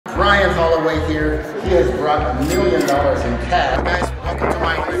Brian Holloway here. He has brought $1 million in cash. Guys, welcome to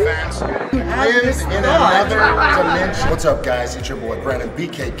my OnlyFans. Lives in another dimension. What's up, guys? It's your boy Brandon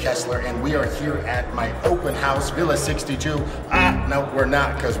BK Kessler, and we are here at my open house, Villa 62. No, we're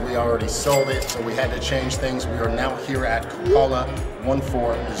not, because we already sold it, so we had to change things. We are now here at Cabo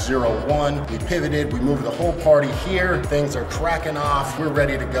 1401. We pivoted, we moved the whole party here. Things are cracking off. We're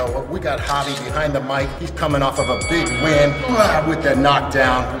ready to go. We got Javi behind the mic. He's coming off of a big win with the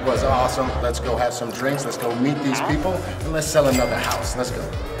knockdown. It was awesome. Let's go have some drinks. Let's go meet these people, and let's sell another house. Let's go.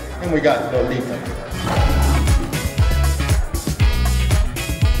 And we got Lolita with us.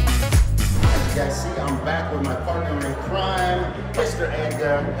 As you guys see, I'm back with my partner in crime, Mr.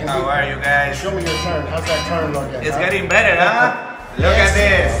 Edgar. How are you guys? Show me your turn. How's that turn looking? It's getting better, huh? Look at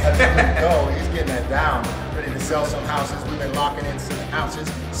this. Go. He's getting it down. Ready to sell some houses. We've been locking in some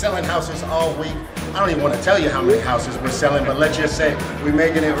houses, selling houses all week. I don't even want to tell you how many houses we're selling, but let's just say we're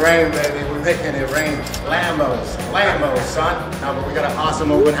making it rain, baby. We're making it rain. Lambos, son. Now, but we got an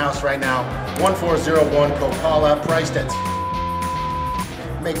awesome open house right now. 1401 Copala, priced at.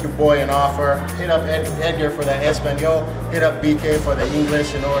 Make your boy an offer. Hit up Edgar for the Espanol. Hit up BK for the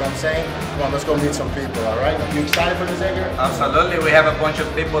English, you know what I'm saying? Come on, let's go meet some people, all right? You excited for this, Edgar? Absolutely. We have a bunch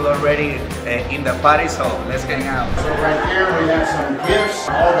of people already in the party, so let's hang out. So right here we have some gifts.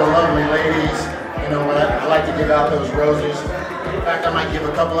 All the lovely ladies. You know, I like to give out those roses. In fact, I might give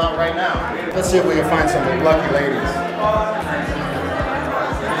a couple out right now. Let's see if we can find some lucky ladies.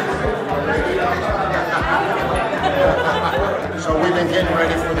 So we've been getting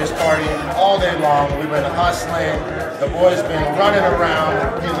ready for this party all day long. We've been hustling. The boys been running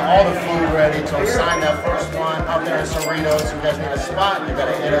around, getting all the food ready to sign that first one out there in Cerritos. You guys need a spot, you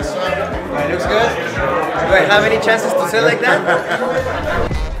gotta hit us up. It looks good. Do I have any chances to sell like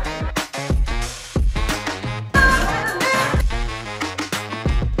that?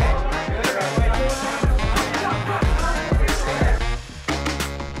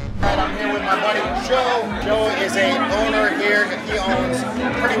 Joe is a owner here. He owns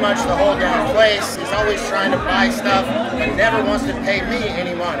pretty much the whole damn place. He's always trying to buy stuff, but never wants to pay me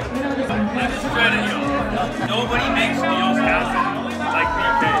any money. Let's credit you. Nobody makes deals happen like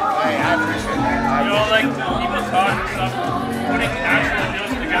BK. Hey, I appreciate that. You know, like people talk and stuff, putting actual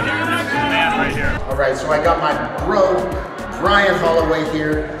deals together, this is the man right here. All right, so I got my bro, Brian Holloway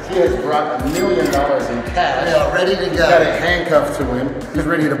here. He has brought $1 million in cash. Yeah, ready to go. Got it handcuffed to him. He's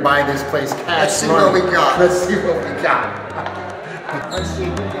ready to buy this place cash. Let's see what we got. Let's see what we got. Let's see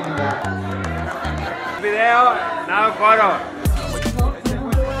what we got. Video, now photo.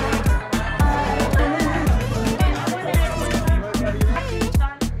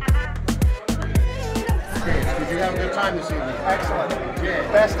 Did you have a good time this evening? Excellent.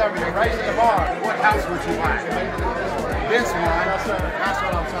 Yeah. Best ever. You're right at the bar. What house would you like? This one. That's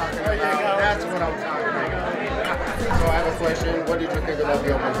what I'm talking about. There you go. That's what I'm talking about. So I have a question. What did you think about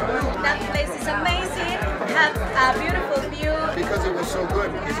the open house? That place is amazing. Have a beautiful view. Because it was so good.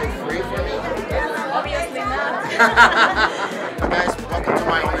 Is it free for me? Obviously not. Guys, welcome to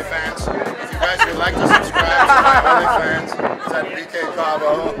my OnlyFans. If you guys would like to subscribe to my OnlyFans, it's at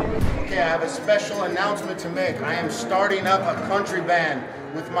BKCabo. Okay, I have a special announcement to make. I am starting up a country band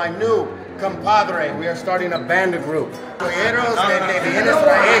with my new compadre. We are starting a band group. Polleros de bienes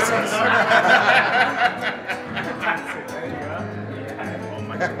raíces.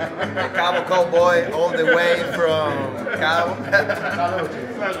 Cabo Cowboy all the way from Cabo.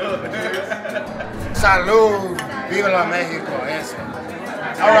 Salud. Viva la Mexico. Eso.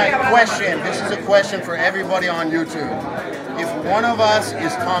 All right, question. This is a question for everybody on YouTube. If one of us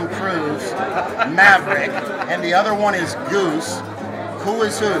is Tom Cruise, Maverick, and the other one is Goose, who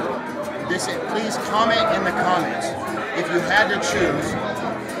is who? Please comment in the comments. If you had to choose,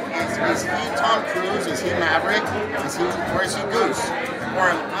 is he Tom Cruise? Is he Maverick? Or is he Goose? Or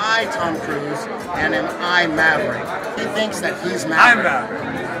am I Tom Cruise and am I Maverick? He thinks that he's Maverick. I'm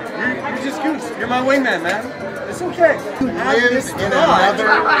Maverick. You're just Goose. You're my wingman, man. It's okay. He lives in another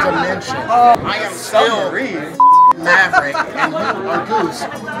dimension. I am still Maverick and you are Goose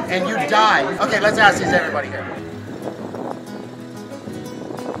and you die. Okay, let's ask these everybody here.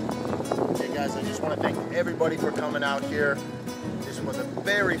 Okay guys, I just want to thank everybody for coming out here. This was a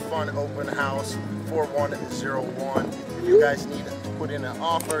very fun open house, 4101. If you guys need to put in an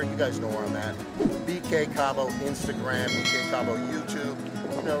offer, you guys know where I'm at. BKCabo Instagram, BKCabo YouTube.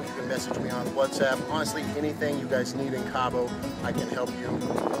 You know, you can message me on WhatsApp. Honestly, anything you guys need in Cabo, I can help you.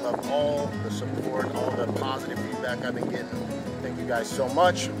 I love all the support, all the positive feedback I've been getting. Thank you guys so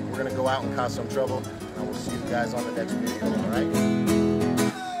much. We're gonna go out and cause some trouble, and I will see you guys on the next video, all right?